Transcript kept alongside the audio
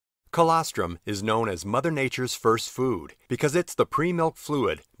Colostrum is known as Mother Nature's first food because it's the pre-milk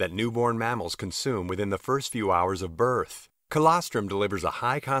fluid that newborn mammals consume within the first few hours of birth. Colostrum delivers a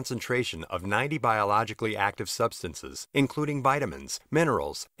high concentration of 90 biologically active substances, including vitamins,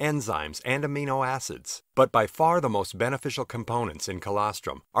 minerals, enzymes, and amino acids. But by far the most beneficial components in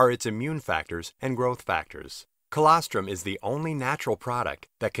colostrum are its immune factors and growth factors. Colostrum is the only natural product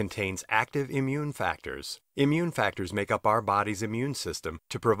that contains active immune factors. Immune factors make up our body's immune system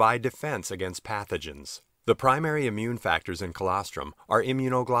to provide defense against pathogens. The primary immune factors in colostrum are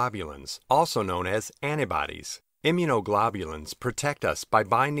immunoglobulins, also known as antibodies. Immunoglobulins protect us by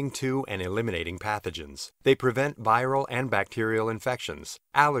binding to and eliminating pathogens. They prevent viral and bacterial infections,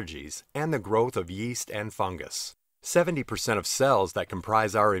 allergies, and the growth of yeast and fungus. 70% of cells that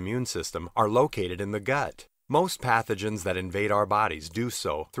comprise our immune system are located in the gut. Most pathogens that invade our bodies do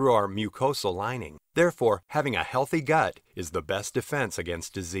so through our mucosal lining. Therefore, having a healthy gut is the best defense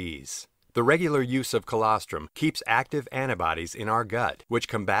against disease. The regular use of colostrum keeps active antibodies in our gut, which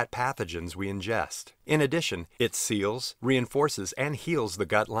combat pathogens we ingest. In addition, it seals, reinforces, and heals the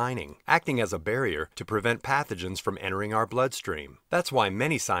gut lining, acting as a barrier to prevent pathogens from entering our bloodstream. That's why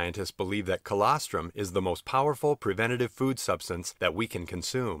many scientists believe that colostrum is the most powerful preventative food substance that we can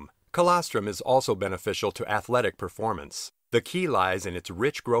consume. Colostrum is also beneficial to athletic performance. The key lies in its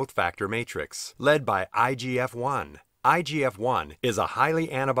rich growth factor matrix, led by IGF-1. IGF-1 is a highly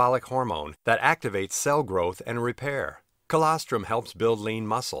anabolic hormone that activates cell growth and repair. Colostrum helps build lean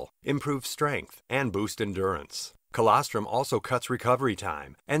muscle, improve strength, and boost endurance. Colostrum also cuts recovery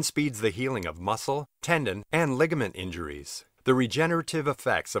time and speeds the healing of muscle, tendon, and ligament injuries. The regenerative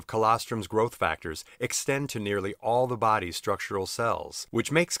effects of colostrum's growth factors extend to nearly all the body's structural cells,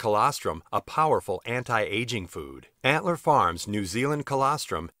 which makes colostrum a powerful anti-aging food. Antler Farms' New Zealand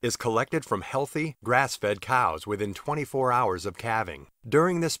Colostrum is collected from healthy, grass-fed cows within 24 hours of calving.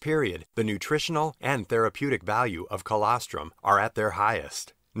 During this period, the nutritional and therapeutic value of colostrum are at their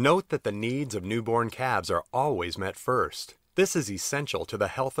highest. Note that the needs of newborn calves are always met first. This is essential to the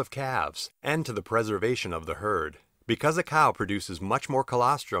health of calves and to the preservation of the herd. Because a cow produces much more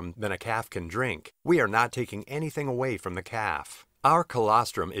colostrum than a calf can drink, we are not taking anything away from the calf. Our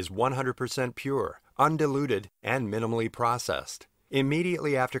colostrum is 100% pure, undiluted, and minimally processed.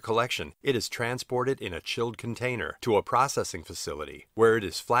 Immediately after collection, it is transported in a chilled container to a processing facility where it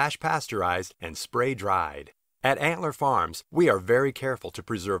is flash pasteurized and spray dried. At Antler Farms, we are very careful to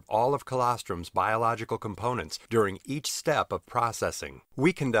preserve all of colostrum's biological components during each step of processing.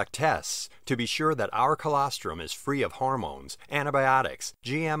 We conduct tests to be sure that our colostrum is free of hormones, antibiotics,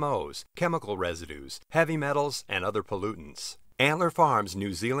 GMOs, chemical residues, heavy metals, and other pollutants. Antler Farms'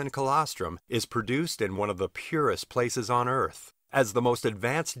 New Zealand Colostrum is produced in one of the purest places on Earth. As the most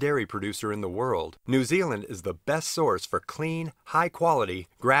advanced dairy producer in the world, New Zealand is the best source for clean, high-quality,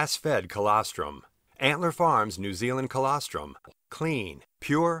 grass-fed colostrum. Antler Farms' New Zealand Colostrum. Clean,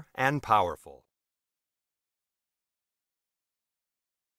 pure, and powerful.